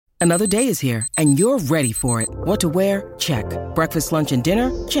Another day is here, and you're ready for it. What to wear? Check. Breakfast, lunch, and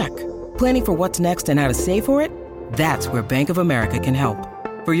dinner? Check. Planning for what's next and how to save for it? That's where Bank of America can help.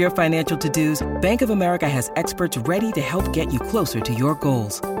 For your financial to-dos, Bank of America has experts ready to help get you closer to your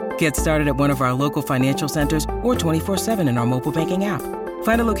goals. Get started at one of our local financial centers or 24/7 in our mobile banking app.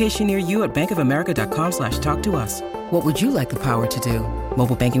 Find a location near you at bankofamerica.com/talktous. What would you like the power to do?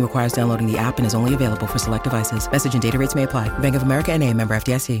 Mobile banking requires downloading the app and is only available for select devices. Message and data rates may apply. Bank of America N.A., member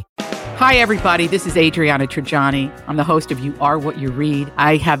FDIC. Hi, everybody. This is Adriana Trajani. I'm the host of You Are What You Read.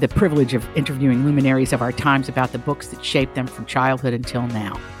 I have the privilege of interviewing luminaries of our times about the books that shaped them from childhood until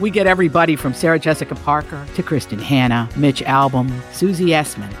now. We get everybody from Sarah Jessica Parker to Kristen Hanna, Mitch Albom, Susie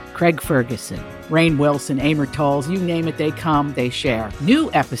Essman, Craig Ferguson, Rainn Wilson, Amor Tolls, you name it, they come, they share.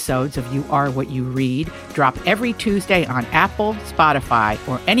 New episodes of You Are What You Read drop every Tuesday on Apple, Spotify,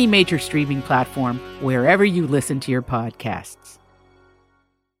 or any major streaming platform wherever you listen to your podcasts.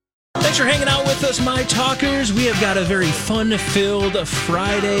 Thanks for hanging out with us, my talkers. We have got a very fun-filled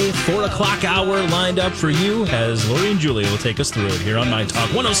Friday 4 o'clock hour lined up for you as Lori and Julia will take us through it here on My Talk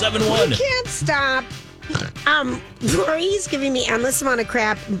 107.1. We can't stop. Lori's giving me endless amount of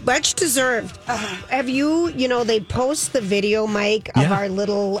crap, much deserved. Have they post the video, Mike, of our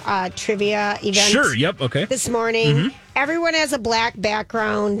little trivia event? Sure, yep, okay. This morning. Mm-hmm. Everyone has a black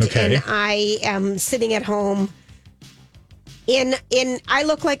background, and I am sitting at home. I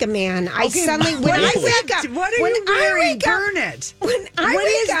look like a man. I suddenly when I wake up. What are you wearing? Burn it. When I what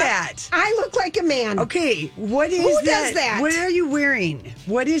wake is up, that? I look like a man. Okay, what is Who that? does that? What are you wearing?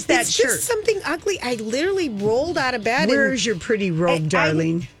 What is that it's shirt? It's just something ugly. I literally rolled out of bed. Where's your pretty robe,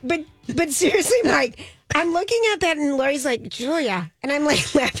 darling? But seriously, Mike, I'm looking at that, and Lori's like, Julia, and I'm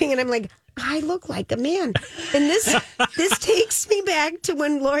like laughing, and I'm like, I look like a man, and this takes me back to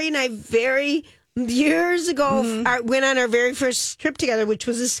when Lori and I years ago, went on our very first trip together, which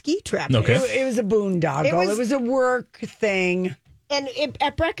was a ski trip. Okay. It was a boondoggle. It was a work thing. And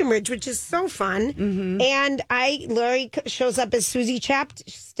at Breckenridge, which is so fun. Mm-hmm. And Lori shows up as Susie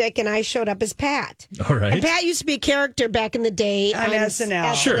Chapstick, and I showed up as Pat. All right. And Pat used to be a character back in the day on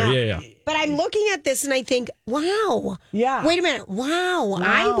SNL. Sure, yeah. But I'm looking at this, and I think, wow. Yeah. Wait a minute. Wow.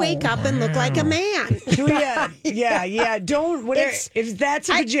 I wake up and look like a man. Yeah. Don't. If that's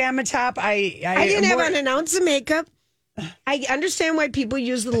a pajama top, I didn't have an ounce of makeup. I understand why people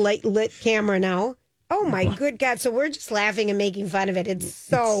use the lit camera now. Oh, my good God. So we're just laughing and making fun of it. It's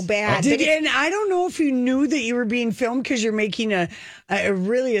so bad. And I don't know if you knew that you were being filmed because you're making a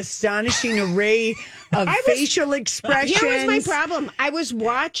really astonishing array of facial expressions. Here was my problem. I was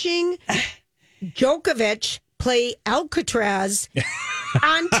watching Djokovic play Alcatraz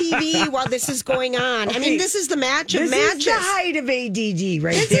on TV while this is going on. Okay. I mean, this is the match of matches. This is the height of ADD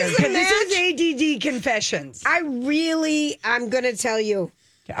right there. This is ADD confessions. I'm going to tell you.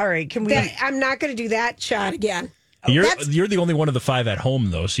 All right, can we? I'm not going to do that shot again. You're the only one of the 5 at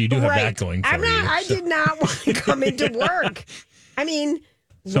home, though, so you do have that going for you. I did not want to come into work. I mean,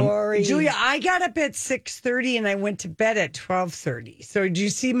 Lori. Julia, I got up at 6:30 and I went to bed at 12:30. So do you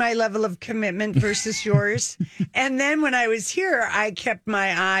see my level of commitment versus yours? And then when I was here, I kept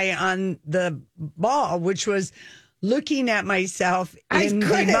my eye on the ball, which was looking at myself in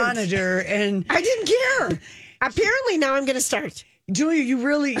the monitor, and I didn't care. Apparently, now I'm going to start. Julia, you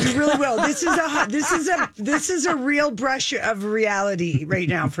really will. This is a real brush of reality right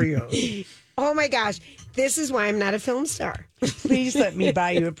now for you. Oh my gosh. This is why I'm not a film star. Please let me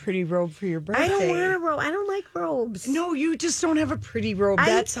buy you a pretty robe for your birthday. I don't want a robe. I don't like robes. No, you just don't have a pretty robe.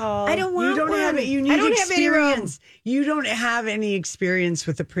 That's all. I don't want You don't one. have it. You need experience. You don't have any experience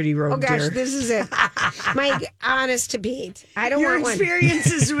with a pretty robe, Oh gosh, dear. this is it. My honest to Pete. I don't Your want one.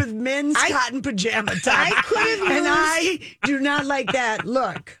 experiences with men's cotton pajama top. I could have used, and I do not like that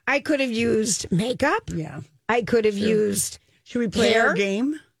look. I could have used makeup. Yeah. I could have used Should we play hair? our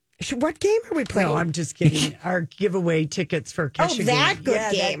game? What game are we playing? No, I'm just kidding. Our giveaway tickets for Kesha that game.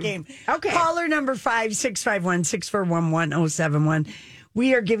 good game. That game. Okay. Caller number 5-651-641-1071.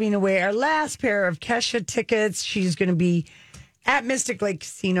 We are giving away our last pair of Kesha tickets. She's going to be at Mystic Lake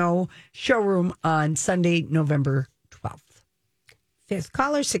Casino showroom on Sunday, November 12th. Fifth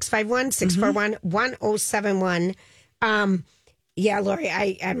caller, 651-641-1071. Yeah, Lori,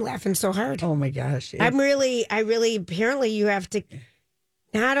 I'm laughing so hard. Oh my gosh. Apparently you have to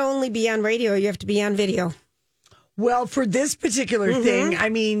not only be on radio, you have to be on video. Well, for this particular thing, I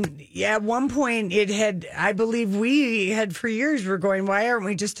mean, at one point I believe we had for years, we're going, why aren't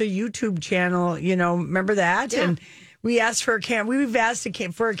we just a YouTube channel? You know, remember that? Yeah. And we asked for a camera. We've asked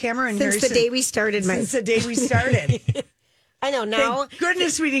for a camera. And Since the day we started. I know now. Thank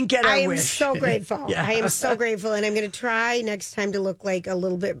goodness we didn't get our wish. I am so grateful. Yeah. I am so grateful. And I'm going to try next time to look like a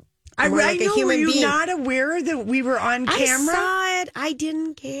little bit more like know, a human were you being. not aware that we were on camera? I saw it. I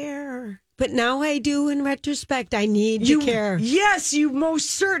didn't care. But now I do in retrospect. I need to care. Yes, you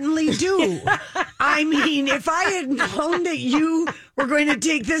most certainly do. I mean, if I had known that you were going to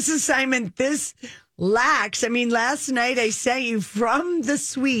take this assignment this lax, I mean, last night I sent you from the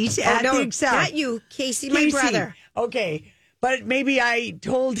suite at the Excel. Not you, Casey, my brother. Okay. But maybe I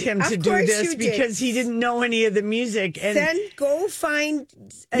told him to Of do course this you did. because he didn't know any of the music. And Then go find.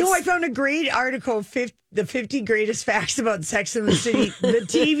 no, I found a great article, the 50 Greatest Facts About Sex and the City, the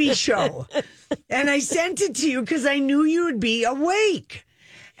TV show. And I sent it to you because I knew you would be awake.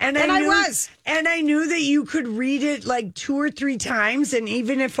 And I was. And I knew that you could read it like 2 or 3 times. And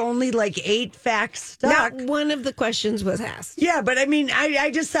even if only like 8 facts stuck. Not one of the questions was asked. Yeah, but I mean, I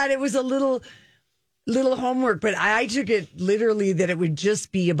just thought it was a little homework, but I took it literally that it would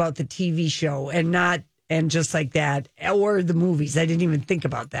just be about the TV show and just like that, or the movies. I didn't even think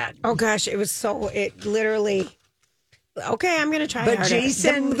about that. Oh gosh, it literally. Okay, I'm going to try. But harder.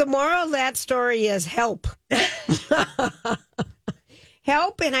 Jason, the moral of that story is help.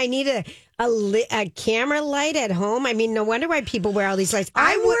 Help, and I need a camera light at home. I mean, no wonder why people wear all these lights.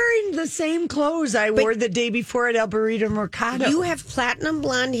 I'm wearing the same clothes I wore the day before at El Burrito Mercado. You have platinum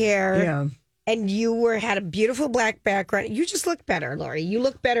blonde hair. Yeah. And you had a beautiful black background. You just look better, Lori. You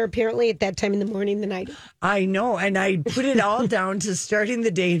look better apparently at that time in the morning than I do. I know, and I put it all down to starting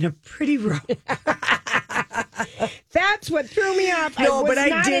the day in a pretty row. That's what threw me off. No, but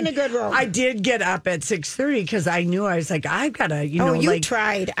I did. In a good row. I did get up at 6:30 because I knew I was like, I've got to, you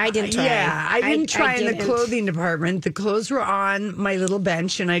tried. I didn't try. Yeah, I didn't try in the clothing department. The clothes were on my little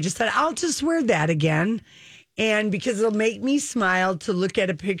bench, and I just thought I'll just wear that again. And because it'll make me smile to look at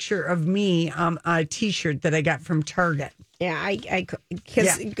a picture of me on a T-shirt that I got from Target. Yeah,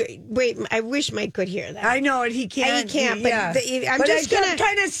 wait, I wish Mike could hear that. I know it. He can't. He can't. But I'm just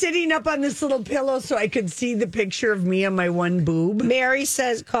kind of sitting up on this little pillow so I could see the picture of me on my one boob. Mary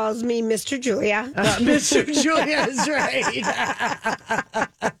calls me Mr. Julia. Mr. Julia is right.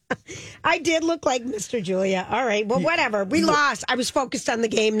 I did look like Mr. Julia. All right. Well, whatever. We lost. I was focused on the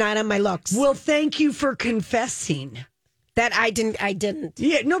game, not on my looks. Well, thank you for confessing. That I didn't.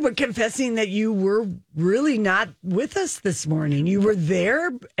 Yeah, no, but confessing that you were really not with us this morning. You were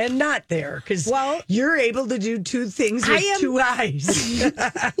there and not there because you're able to do 2 things with 2 eyes.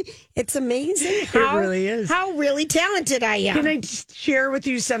 It's amazing. It really is. How really talented I am. Can I just share with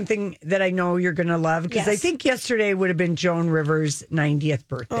you something that I know you're going to love? Because I think yesterday would have been Joan Rivers' 90th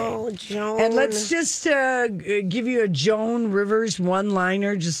birthday. Oh, Joan. And let's just give you a Joan Rivers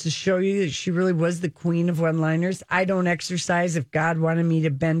one-liner just to show you that she really was the queen of one-liners. I don't exercise. If God wanted me to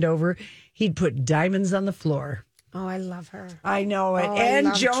bend over, he'd put diamonds on the floor. Oh, I love her. I know it. Oh,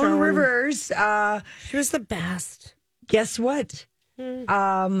 and Joan Rivers. She was the best. Guess what?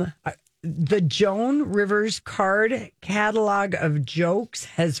 The Joan Rivers card catalog of jokes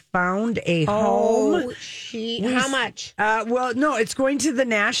has found a home. How much? Well, no, it's going to the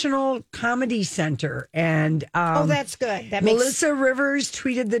National Comedy Center. And that's good. Melissa Rivers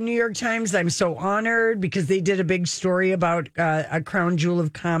tweeted the New York Times, I'm so honored because they did a big story about a crown jewel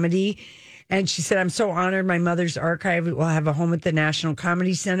of comedy. And she said, I'm so honored my mother's archive will have a home at the National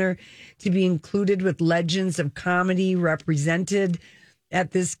Comedy Center to be included with legends of comedy represented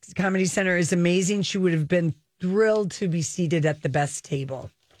at this comedy center is amazing. She would have been thrilled to be seated at the best table.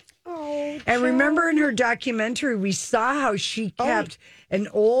 And remember in her documentary, we saw how she kept an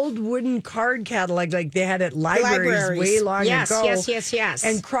old wooden card catalog like they had at libraries way long ago. Yes.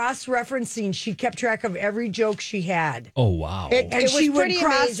 And cross-referencing, she kept track of every joke she had. Oh, wow. And she would pretty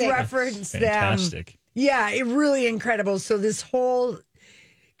cross-reference them. Fantastic. Yeah, really incredible. So this whole,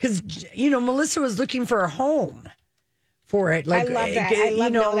 because, Melissa was looking for a home for it. I love that. I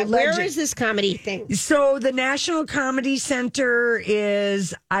love that. Where is this comedy thing? So the National Comedy Center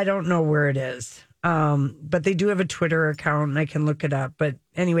is, I don't know where it is, but they do have a Twitter account and I can look it up. But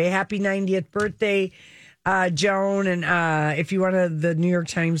anyway, happy 90th birthday, Joan. And if you want to, the New York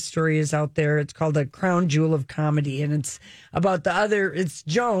Times story is out there. It's called The Crown Jewel of Comedy. And it's about it's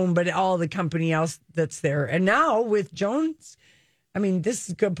Joan, but all the company else that's there. And now with Joan's, I mean, this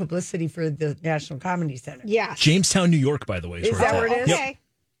is good publicity for the National Comedy Center. Yeah. Jamestown, New York, by the way. Is that where it is? Okay. Yep.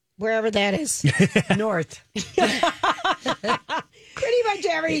 Wherever that is. North. Pretty much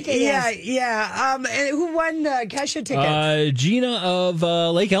everything is. Yeah. And who won the Kesha tickets? Gina of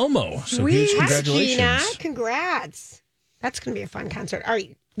Lake Elmo. So huge congratulations. Gina, congrats. That's going to be a fun concert. All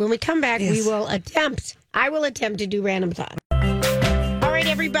right. When we come back, I will attempt to do Random Thought. All right,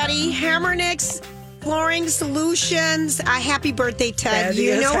 everybody. Hammernick's Flooring Solutions. Happy birthday, Ted. That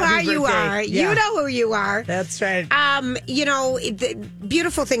You is know happy how you birthday. are. Yeah. You know who you are. That's right. The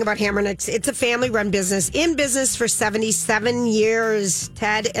beautiful thing about Hammernix, it's a family-run business. In business for 77 years.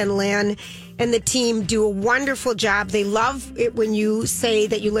 Ted and Lynn and the team do a wonderful job. They love it when you say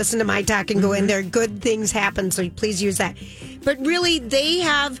that you listen to My Talk and go in there. Good things happen, so please use that. But really, they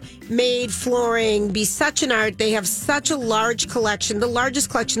have made flooring be such an art. They have such a large collection, the largest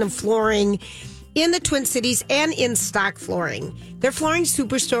collection of flooring in the Twin Cities and in stock flooring. Their flooring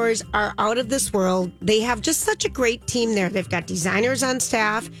superstores are out of this world. They have just such a great team there. They've got designers on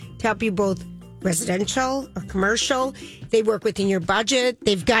staff to help you both residential or commercial. They work within your budget.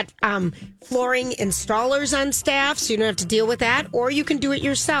 They've got flooring installers on staff, so you don't have to deal with that, or you can do it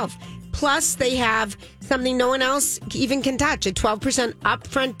yourself. Plus, they have something no one else even can touch, a 12%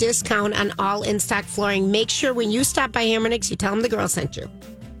 upfront discount on all in-stock flooring. Make sure when you stop by Hammernix, you tell them the girl sent you.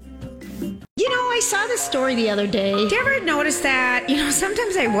 You know, I saw this story the other day. Did you ever notice that? You know,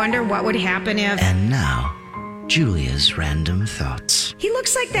 sometimes I wonder what would happen if... And now, Julia's random thoughts. He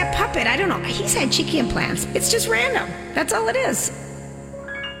looks like that puppet. I don't know. He's had cheeky implants. It's just random. That's all it is.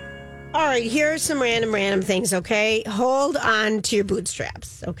 All right, here are some random things, okay? Hold on to your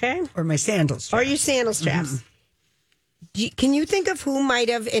bootstraps, okay? Or my sandal straps. Or your sandal straps. Can you think of who might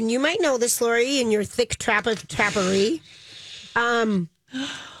have, and you might know this, Lori, in your thick trappery.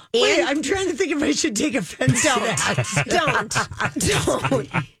 Wait, I'm trying to think if I should take offense to that.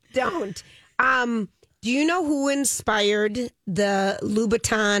 Don't. Do you know who inspired the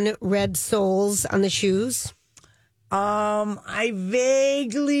Louboutin red soles on the shoes? I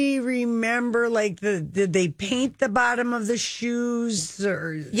vaguely remember, like, did they paint the bottom of the shoes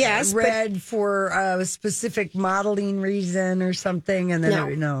or yes, red for a specific modeling reason or something? And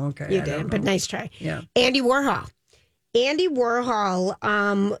then no, okay, you did, but nice try. Yeah, Andy Warhol. Andy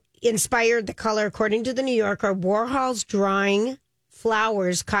Warhol inspired the color, according to the New Yorker. Warhol's drawing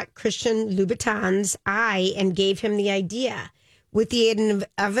flowers caught Christian Louboutin's eye and gave him the idea, with the aid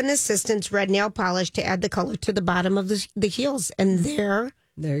of an assistant's red nail polish, to add the color to the bottom of the heels. And there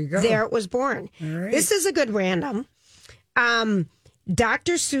you go. There it was born. All right. This is a good random. Dr.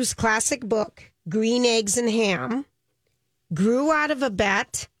 Seuss' classic book, Green Eggs and Ham, grew out of a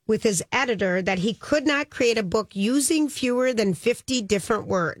bet with his editor that he could not create a book using fewer than 50 different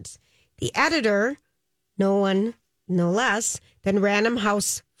words. The editor, no one, no less than Random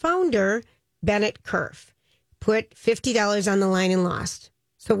House founder Bennett Cerf, put $50 on the line and lost.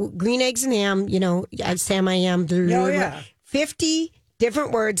 So Green Eggs and Ham, you know, Sam I am. 50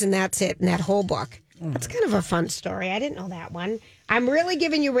 different words, and that's it in that whole book. That's kind of a fun story. I didn't know that one. I'm really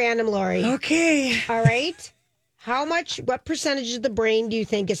giving you random, Lori. Okay. All right. What percentage of the brain do you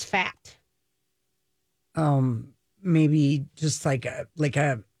think is fat? Maybe just like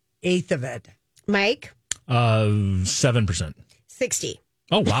a eighth of it. Mike? 7%. 60.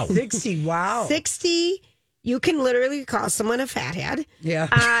 Oh, wow. 60, wow. 60. You can literally call someone a fathead. Yeah.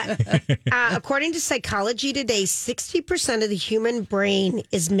 According to Psychology Today, 60% of the human brain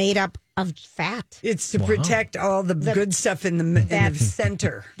is made up of fat. It's to protect all the good stuff in the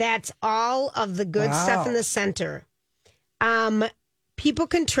center. That's all of the good stuff in the center. People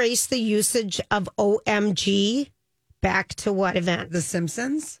can trace the usage of OMG back to what event? The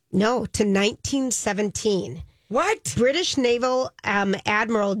Simpsons? No, to 1917. What? British Naval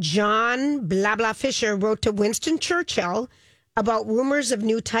Admiral John blah blah Fisher wrote to Winston Churchill about rumors of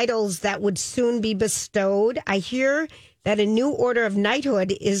new titles that would soon be bestowed. I hear that a new order of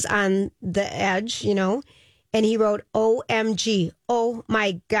knighthood is on the edge, you know. And he wrote OMG, oh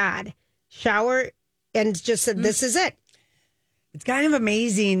my God, shower, and just said, this is it. It's kind of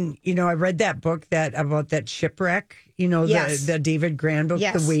amazing. You know, I read that book about that shipwreck, you know, Yes. the David Grand book,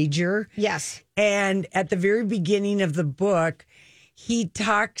 Yes. The Wager. Yes. And at the very beginning of the book, he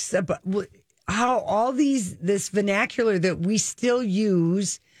talks about how all this vernacular that we still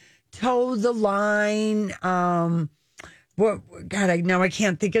use, toe the line, now I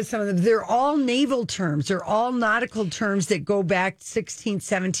can't think of some of them. They're all naval terms. They're all nautical terms that go back 16th,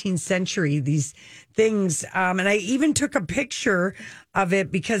 17th century, these things. And I even took a picture of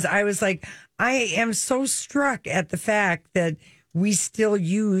it because I was like, I am so struck at the fact that we still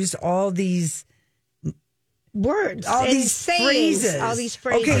use all these Words, all and these sayings, phrases. all these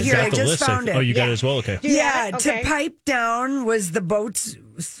phrases. Okay, here, Got I the just list. found it. Oh, you got Yeah. it as well? Okay. Yeah, To okay. pipe down was the boat's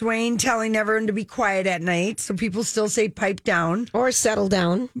swaying, telling everyone to be quiet at night. So people still say pipe down, Or settle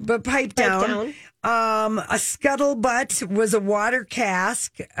down. but pipe down. A scuttlebutt was a water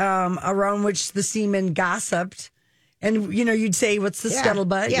cask around which the seamen gossiped. And, you know, you'd say, what's the Yeah.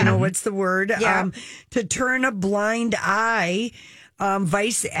 scuttlebutt? Yeah. You know, what's the word? Yeah. To turn a blind eye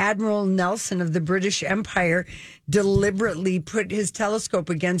Vice Admiral Nelson of the British Empire deliberately put his telescope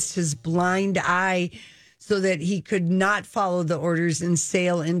against his blind eye so that he could not follow the orders and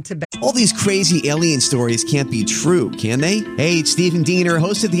sail into battle. All these crazy alien stories can't be true, can they? Hey, it's Stephen Diener,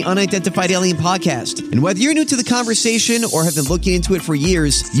 host of the Unidentified Alien Podcast. And whether you're new to the conversation or have been looking into it for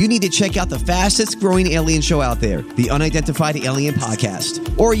years, you need to check out the fastest growing alien show out there, the Unidentified Alien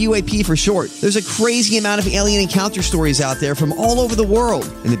Podcast, or UAP for short. There's a crazy amount of alien encounter stories out there from all over the world.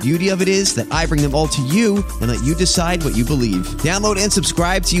 And the beauty of it is that I bring them all to you and let you decide what you believe. Download and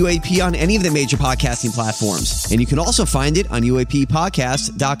subscribe to UAP on any of the major podcasting platforms. And you can also find it on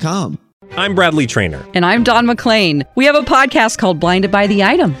UAPpodcast.com. I'm Bradley Trainer. And I'm Don McClain. We have a podcast called Blinded by the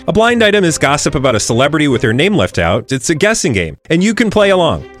Item. A blind item is gossip about a celebrity with their name left out. It's a guessing game, and you can play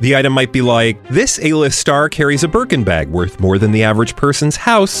along. The item might be like, this A-list star carries a Birkin bag worth more than the average person's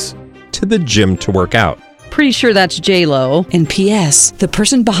house to the gym to work out. Pretty sure that's J-Lo. And P.S. the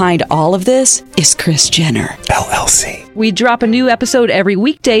person behind all of this is Kris Jenner, LLC. We drop a new episode every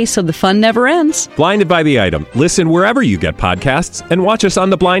weekday so the fun never ends. Blinded by the Item. Listen wherever you get podcasts and watch us on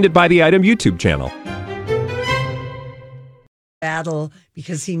the Blinded by the Item YouTube channel. Battle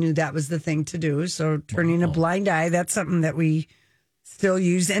because he knew that was the thing to do. So turning a blind eye, that's something that we still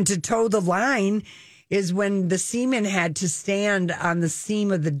use. And to toe the line is when the seamen had to stand on the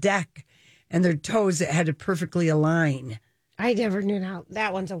seam of the deck and their toes had to perfectly align. I never knew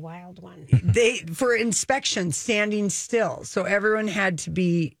that one's a wild one. For inspection, standing still. So everyone had to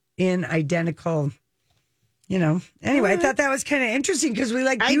be in identical, Anyway, I thought that was kind of interesting because we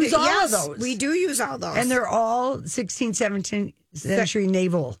use all of those. We do use all those. And they're all 16th, 17th century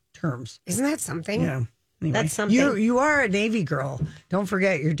naval terms. Isn't that something? Yeah. Anyway, that's something. You are a Navy girl. Don't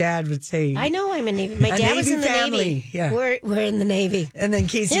forget, your dad would say. I know I'm a Navy. My dad was in the Navy. Yeah. We're in the Navy. And then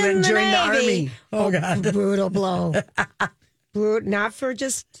Casey went and joined the Army. Oh, God. Brutal blow. Not for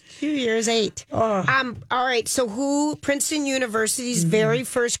just 2 years, 8. Oh. All right. So Princeton University's very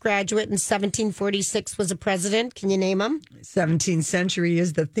first graduate in 1746 was a president? Can you name him? 17th century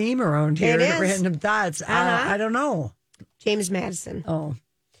is the theme around here. It is. Random thoughts. I don't know. James Madison. Oh.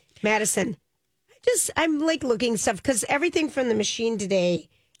 Madison. I'm looking stuff because everything from the machine today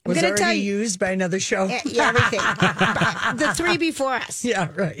was already used by another show. Yeah, everything. The 3 before us. Yeah,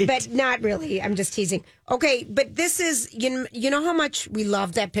 right. But not really. I'm just teasing. Okay, but this is, you know how much we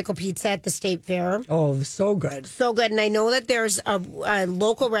love that pickle pizza at the State Fair? Oh, so good. So good. And I know that there's a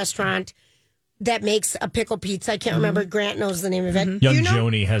local restaurant that makes a pickle pizza. I can't remember. Grant knows the name of it. Young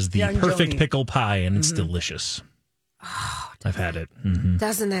Joni has the perfect pickle pie, and it's delicious. Oh, I've had it.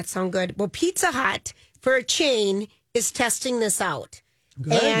 Doesn't that sound good? Well, Pizza Hut, for a chain, is testing this out.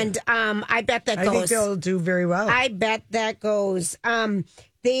 Good. And I bet that goes. I think they'll do very well. I bet that goes.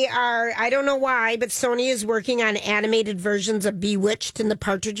 They are, I don't know why, but Sony is working on animated versions of Bewitched and the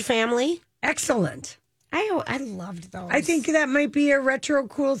Partridge Family. Excellent. I loved those. I think that might be a retro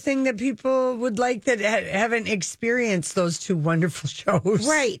cool thing that people would like that haven't experienced those two wonderful shows.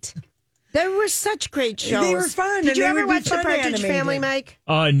 Right. They were such great shows. They were fun. Did you ever watch The Partridge animated. Family, Mike?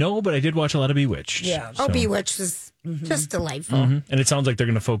 No, but I did watch a lot of Bewitched. Yeah. So. Bewitched was just delightful. And it sounds like they're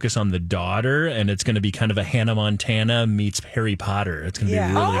going to focus on the daughter, and it's going to be kind of a Hannah Montana meets Harry Potter. It's going to be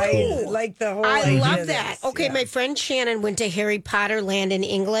really cool. I like the whole I love that. Okay, my friend Shannon went to Harry Potter Land in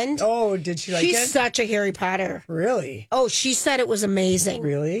England. Oh, did she like it? She's such a Harry Potter. Really? Oh, she said it was amazing.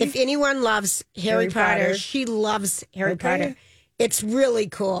 Really? If anyone loves Harry Potter, she loves Harry Potter. It's really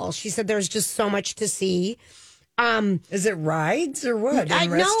cool. She said there's just so much to see. Is it rides or what? I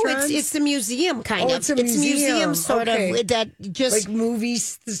know it's the museum kind of. It's a museum sort of that just like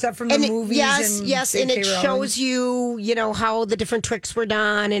movies, the stuff from the movies. Yes, and it shows you, how the different tricks were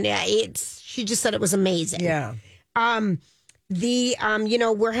done, and she just said it was amazing. Yeah.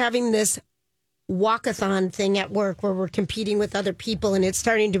 We're having this walkathon thing at work where we're competing with other people, and it's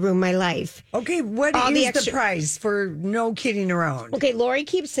starting to ruin my life. Okay, what is the prize for no kidding around? Okay, Lori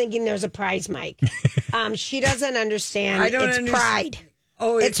keeps thinking there's a prize, Mike. She doesn't understand. It's pride.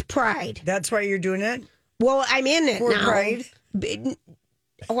 Oh, it's pride. That's why you're doing it? Well, I'm in it for now. Pride?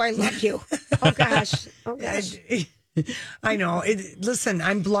 Oh, I love you. Oh, gosh. I know. Listen,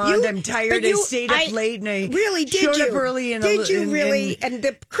 I'm blonde. I'm tired. I stayed up late, and I really showed up early. And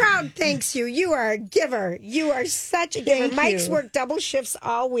the crowd thanks you. You are a giver. You are such a giver. Mike's worked double shifts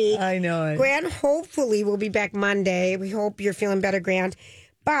all week. I know it. Grant hopefully will be back Monday. We hope you're feeling better, Grant.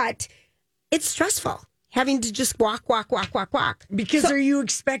 But it's stressful having to just walk. Because are you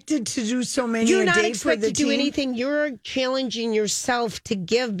expected to do so many a day for the team? You're not expected to do anything. You're challenging yourself to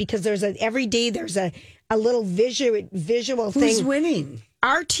give because every day there's a little visual thing. Who's winning?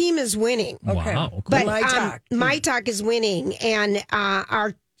 our team is winning. Okay. Wow, cool. But My Talk. is winning, and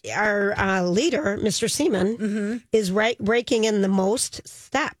our leader, Mr. Seaman, is raking in the most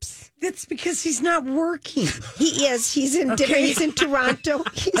steps. That's because he's not working. He is. He's in He's in Toronto.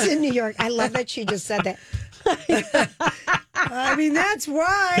 He's in New York. I love that she just said that. I mean, that's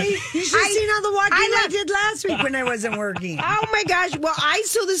why. You should have seen all the walking I did last week when I wasn't working. Oh my gosh. Well,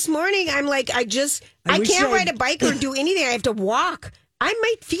 so this morning, I'm like, I can't ride a bike or do anything. I have to walk.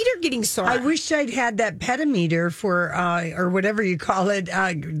 My feet are getting sore. I wish I'd had that petameter for, or whatever you call it,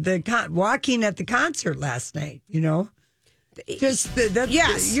 walking at the concert last night, you know?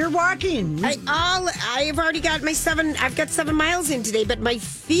 Yes. You're walking. I've already got I've got 7 miles in today, but my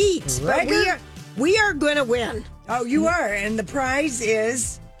feet. But we are going to win. Oh, you are. And the prize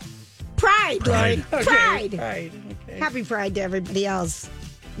is? Pride. Okay. Pride. Okay. Happy Pride to everybody else.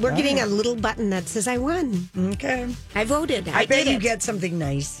 We're getting a little button that says I won. Okay. I voted. I bet you get something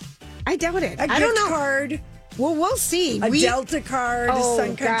nice. I doubt it. I don't know. Card. Well, we'll see. A Delta card, a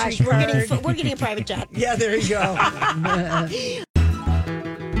Sun Country card. We're getting a private jet. Yeah, there you go.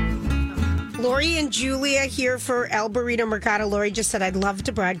 Lori and Julia here for El Burrito Mercado. Lori just said, I'd love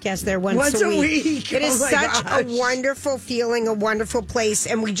to broadcast there once a week. It is such a wonderful feeling, a wonderful place.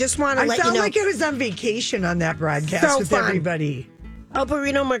 And we just want to let you know. I felt like I was on vacation on that broadcast with everybody. El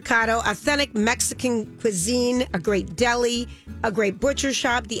Burrito Mercado, authentic Mexican cuisine, a great deli, a great butcher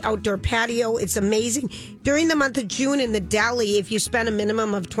shop, the outdoor patio. It's amazing. During the month of June in the deli, if you spend a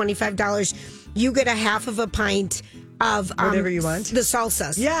minimum of $25, you get a half of a pint of whatever you want. The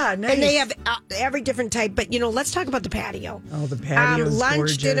salsas. Yeah, nice. And they have every different type. But, let's talk about the patio. Oh, the patio is lunch,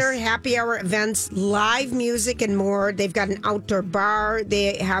 gorgeous. dinner, happy hour events, live music, and more. They've got an outdoor bar.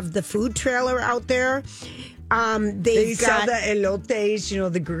 They have the food trailer out there. They sell the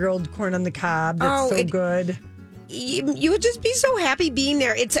elotes, the grilled corn on the cob. That's good. You would just be so happy being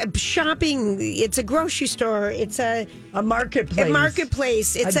there. It's a shopping. It's a grocery store. It's a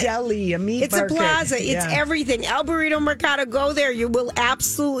marketplace. It's a deli, a meat It's market. A plaza. It's everything. El Burrito Mercado. Go there. You will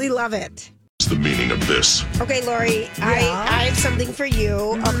absolutely love it. What's the meaning of this? Okay, Lori, I have something for you.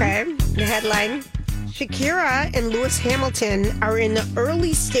 Mm-hmm. Okay, the headline. Shakira and Lewis Hamilton are in the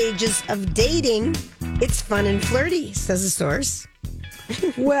early stages of dating. It's fun and flirty, says a source.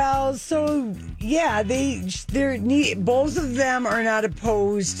 Well, so yeah, both of them are not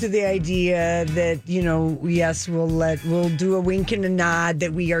opposed to the idea that yes, we'll do a wink and a nod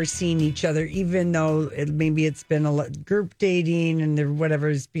that we are seeing each other, even though maybe it's been a group dating and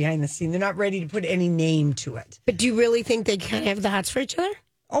whatever's behind the scene. They're not ready to put any name to it. But do you really think they kind of have the hots for each other?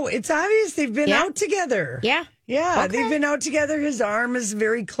 Oh, it's obvious they've been out together. Yeah. Yeah, okay. They've been out together. His arm is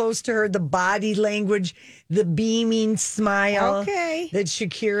very close to her. The body language, the beaming smile that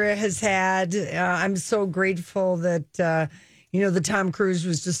Shakira has had. I'm so grateful that, the Tom Cruise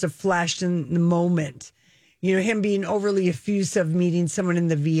was just a flash in the moment. Him being overly effusive, meeting someone in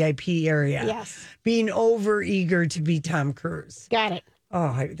the VIP area. Yes. Being over eager to be Tom Cruise. Got it.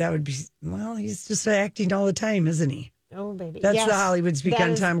 Oh, that would be, he's just acting all the time, isn't he? Oh, baby. That's the Hollywood speak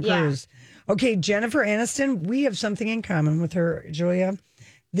on Tom Cruise. Yeah. Okay, Jennifer Aniston, we have something in common with her, Julia.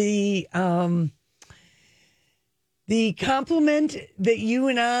 The compliment that you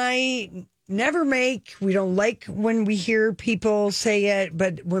and I never make, we don't like when we hear people say it,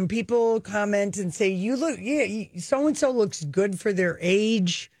 but when people comment and say, so-and-so looks good for their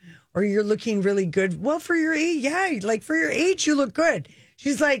age, or you're looking really good. Well, for your age, for your age, you look good.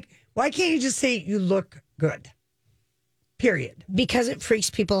 She's like, why can't you just say you look good? Period. Because it freaks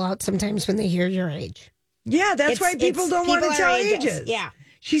people out sometimes when they hear your age. Yeah, that's why people don't want to tell ages. Yeah.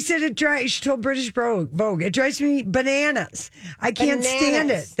 She said she told British Vogue, it drives me bananas. I can't stand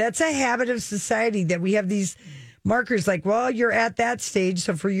it. That's a habit of society that we have these markers like, well, you're at that stage,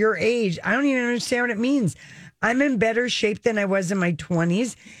 so for your age, I don't even understand what it means. I'm in better shape than I was in my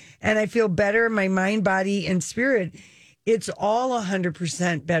 20s, and I feel better in my mind, body, and spirit. It's all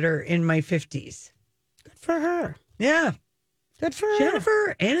 100% better in my 50s. Good for her. Yeah. Good for her.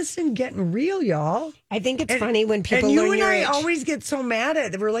 Jennifer Aniston getting real, y'all. I think it's funny when people and you learn and your I age. always get so mad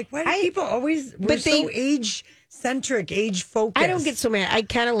at it. We're like, why do people always? We're so age-centric, age-focused. I don't get so mad. I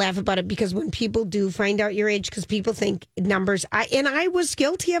kind of laugh about it because when people do find out your age, because people think numbers. I was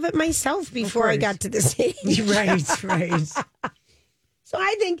guilty of it myself before I got to this age. Right. So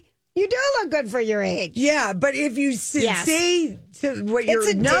I think you do look good for your age. Yeah, but if you say what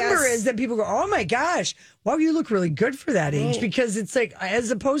your number is, then people go, oh my gosh, wow, you look really good for that age. Because it's like,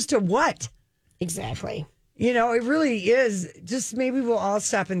 as opposed to what? Exactly. You know, it really is. Just maybe we'll all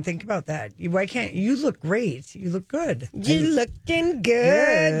stop and think about that. Why can't you look great? You look good. You looking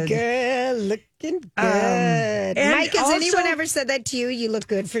good, girl. Looking good. Mike, has anyone ever said that to you? You look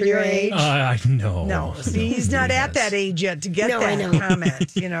good for your age? No. No. See, he's not at that age yet to get that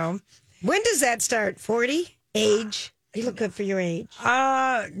comment, you know. When does that start? 40? Age? You look good for your age.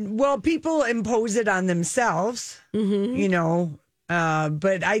 Well, people impose it on themselves, you know.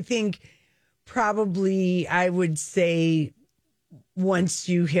 But I think probably I would say once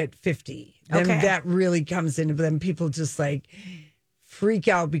you hit 50, then that really comes into them. People just like freak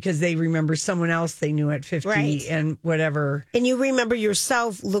out because they remember someone else they knew at 50 and whatever. And you remember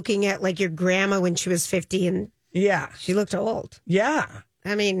yourself looking at like your grandma when she was 50 and she looked old. Yeah.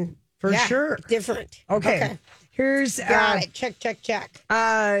 I mean, for sure. Different. Okay. Here's got it. Check.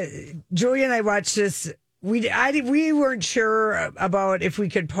 Julia and I watched this. We weren't sure about if we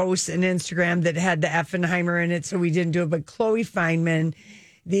could post an Instagram that had the Effenheimer in it, so we didn't do it. But Chloe Fineman,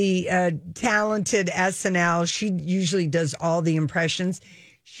 the talented SNL, she usually does all the impressions.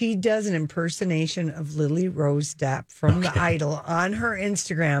 She does an impersonation of Lily Rose Depp from The Idol on her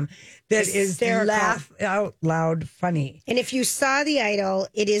Instagram that is laugh out loud funny. And if you saw The Idol,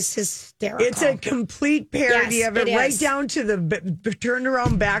 it is hysterical. It's a complete parody of it, right down to the turned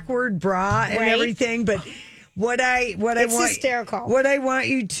around backward bra and everything. But it's hysterical. What I want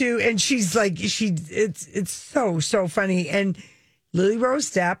you to, and she's like, it's so funny. And Lily Rose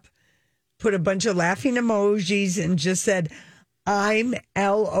Depp put a bunch of laughing emojis and just said, I'm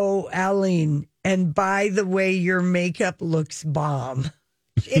LOLing. And by the way, your makeup looks bomb.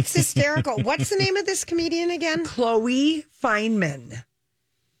 It's hysterical. What's the name of this comedian again? Chloe Fineman.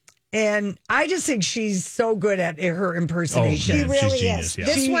 And I just think she's so good at her impersonation. She really genius, is. yeah.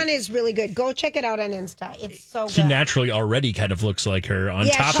 This one is really good. Go check it out on Insta. It's so good. She naturally already kind of looks like her on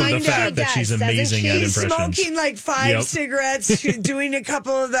top of the fact that she's amazing at impressions. She's smoking like 5 cigarettes, doing a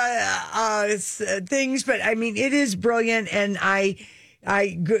couple of the things. But I mean, it is brilliant. And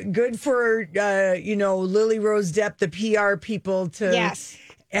good for, Lily Rose Depp, the PR people to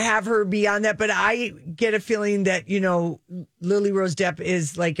have her be on that. But I get a feeling that, Lily Rose Depp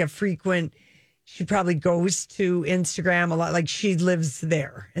is like a frequent, she probably goes to Instagram a lot. Like she lives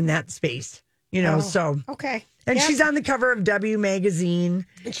there in that space, so. Okay. And she's on the cover of W Magazine.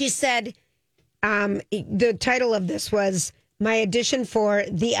 And she said, the title of this was, my audition for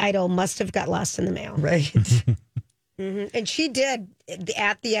The Idol must have got lost in the mail. Right. And she did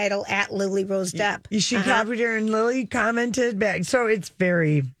at The Idol at Lily Rose Depp. She copied her and Lily commented back. So it's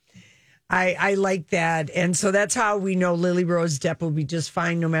very, I like that. And so that's how we know Lily Rose Depp will be just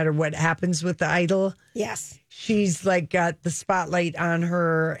fine no matter what happens with The Idol. Yes. She's like got the spotlight on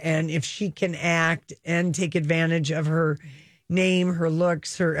her. And if she can act and take advantage of her name, her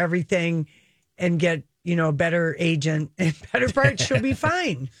looks, her everything, and get, a better agent and better parts, she'll be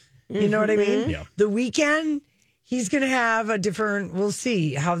fine. You know what I mean? Yeah. The Weeknd, he's going to have we'll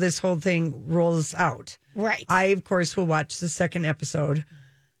see how this whole thing rolls out. Right. I, of course, will watch the second episode.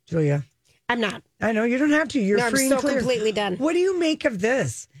 Julia. I'm not. I know you don't have to. You're free and clear. I'm so completely done. What do you make of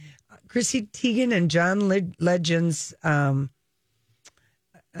this? Chrissy Teigen and John Legend's,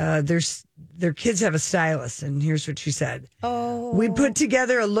 their kids have a stylist, and here's what she said. Oh. We put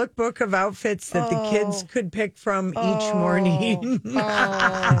together a lookbook of outfits that the kids could pick from each morning.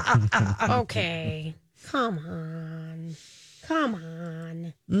 Okay. Come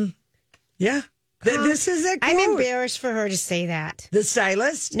on. Yeah. This is a quote. I'm embarrassed for her to say that. The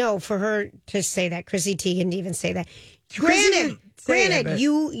stylist? No, for her to say that. Chrissy Teigen to even say that. Granted,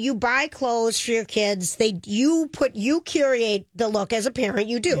 you buy clothes for your kids. You curate the look as a parent.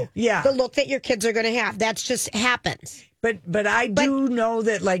 You do. Yeah. The look that your kids are going to have. That's just happens. But I do know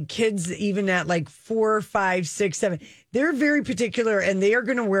that like kids, even at like 4, 5, 6, 7, they're very particular and they are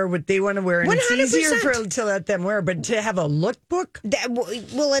going to wear what they want to wear. And 100%. It's easier to let them wear. But to have a lookbook?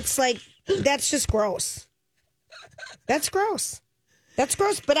 It's like, that's just gross. That's gross.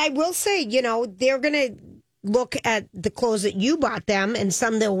 But I will say, they're going to look at the clothes that you bought them, and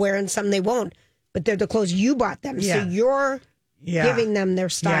some they'll wear and some they won't. But they're the clothes you bought them. Yeah. So you're giving them their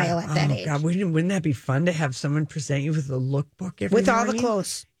style at that age. God, wouldn't that be fun to have someone present you with a lookbook every with morning? all the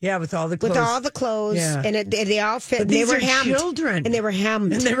clothes? Yeah, with all the clothes. With all the clothes. Yeah. And they all fit. But they these were are hemmed. children. And they were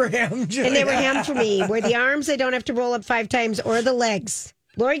hemmed. And they were hemmed for me. Where the arms, I don't have to roll up 5 times, or the legs.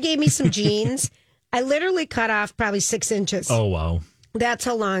 Lori gave me some jeans. I literally cut off probably 6 inches. Oh, wow. That's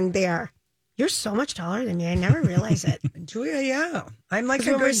how long they are. You're so much taller than me. I never realize it. Julia, yeah. I'm like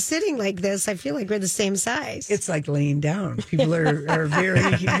when we're sitting like this, I feel like we're the same size. It's like laying down. People are very,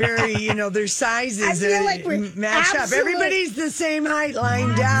 very, their sizes I feel like we're match up. Everybody's the same height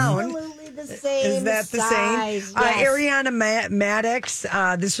lying down. Absolutely the same Is that the size? same? Yes. Ariana Maddox,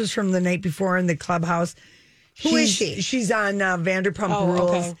 this was from the night before in the Clubhouse. Who is she? She's on Vanderpump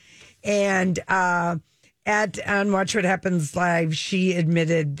Rules. Okay. And on Watch What Happens Live, she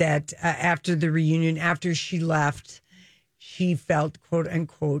admitted that after the reunion, after she left, she felt, quote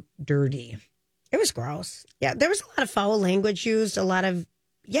unquote, dirty. It was gross. Yeah, there was a lot of foul language used, a lot of,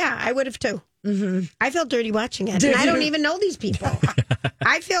 I would have too. Mm-hmm. I felt dirty watching it. And I don't even know these people.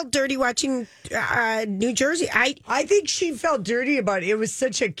 I felt dirty watching New Jersey. I think she felt dirty about it. It was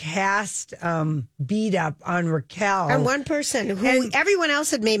such a cast beat up on Raquel. And one person who everyone else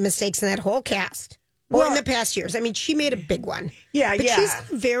had made mistakes in that whole cast. Well, in the past years. I mean, she made a big one. Yeah, but she's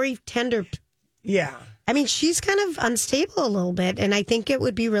very tender. Yeah. I mean, she's kind of unstable a little bit, and I think it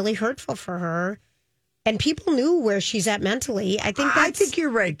would be really hurtful for her. And people knew where she's at mentally. I think you're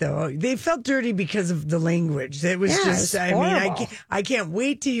right, though. They felt dirty because of the language. It was just, it was I can't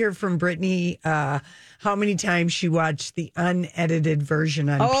wait to hear from Brittany how many times she watched the unedited version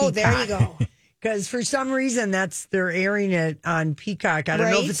on Peacock. Oh, there you go. Because for some reason, they're airing it on Peacock. I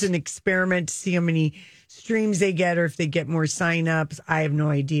don't know if it's an experiment to see how many streams they get or if they get more signups. I have no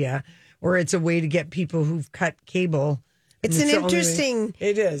idea. Or it's a way to get people who've cut cable. It's an interesting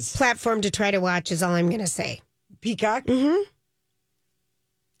platform to try to watch, is all I'm going to say. Peacock? Mm-hmm.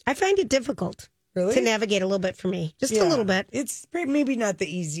 I find it difficult to navigate a little bit for me. Just a little bit. It's maybe not the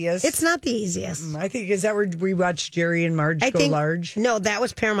easiest. It's not the easiest. I think, is that where we watched Jerry and Marge go large? No, that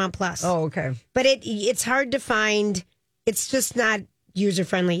was Paramount Plus. Oh, okay. But it's hard to find. It's just not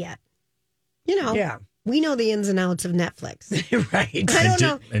user-friendly yet. You know. Yeah. We know the ins and outs of Netflix. Right. I don't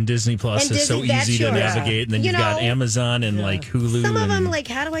know. And Disney Plus is so easy to navigate. And then you've got Amazon and like Hulu. Some of them, like,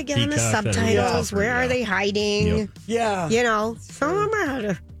 how do I get on the subtitles? Where are they hiding? Yep. Yeah. You know, some of them are how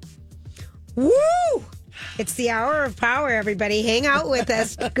to. Woo! It's the hour of power, everybody. Hang out with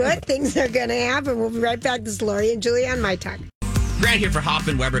us. Good things are going to happen. We'll be right back. This is Lori and Julie on My Talk. Grant here for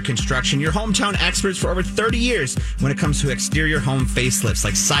Hoffman Weber Construction, your hometown experts for over 30 years when it comes to exterior home facelifts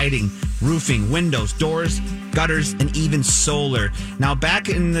like siding, roofing, windows, doors, gutters, and even solar. Now, back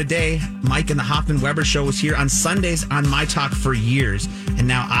in the day, Mike and the Hoffman Weber Show was here on Sundays on My Talk for years, and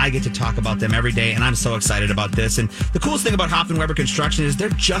now I get to talk about them every day, and I'm so excited about this. And the coolest thing about Hoffman Weber Construction is they're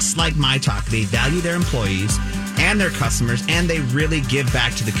just like My Talk. They value their employees and their customers, and they really give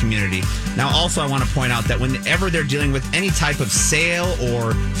back to the community. Now, also, I want to point out that whenever they're dealing with any type of sale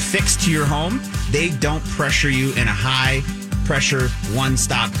or fix to your home, they don't pressure you in a high pressure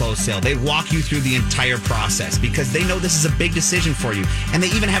one-stop close sale. They walk you through the entire process because they know this is a big decision for you. And they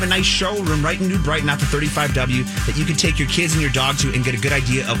even have a nice showroom right in New Brighton off the 35W that you can take your kids and your dog to and get a good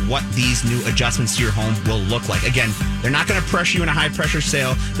idea of what these new adjustments to your home will look like. Again, they're not going to pressure you in a high-pressure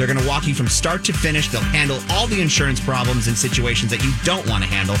sale. They're going to walk you from start to finish. They'll handle all the insurance problems and situations that you don't want to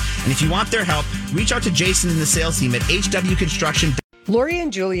handle. And if you want their help, reach out to Jason and the sales team at HW Construction. Lori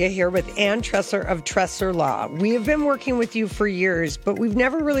and Julia here with Ann Tressler of Tressler Law. We have been working with you for years, but we've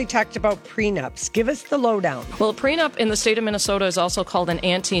never really talked about prenups. Give us the lowdown. Well, a prenup in the state of Minnesota is also called an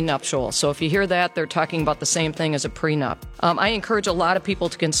antenuptial. So if you hear that, they're talking about the same thing as a prenup. I encourage a lot of people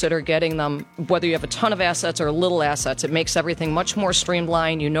to consider getting them, whether you have a ton of assets or little assets. It makes everything much more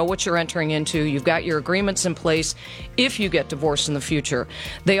streamlined. You know what you're entering into. You've got your agreements in place if you get divorced in the future.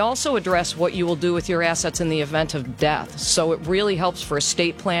 They also address what you will do with your assets in the event of death. So it really helps for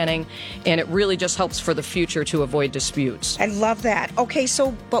estate planning, and it really just helps for the future to avoid disputes. I love that. Okay,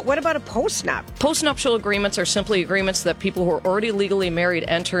 so, but what about a postnup? Postnuptial agreements are simply agreements that people who are already legally married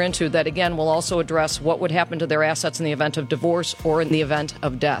enter into that, again, will also address what would happen to their assets in the event of divorce or in the event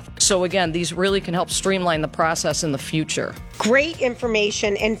of death. So again, these really can help streamline the process in the future. Great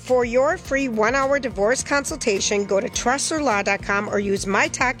information. And for your free 1-hour divorce consultation, go to TresslerLaw.com or use My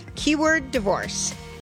Talk keyword divorce.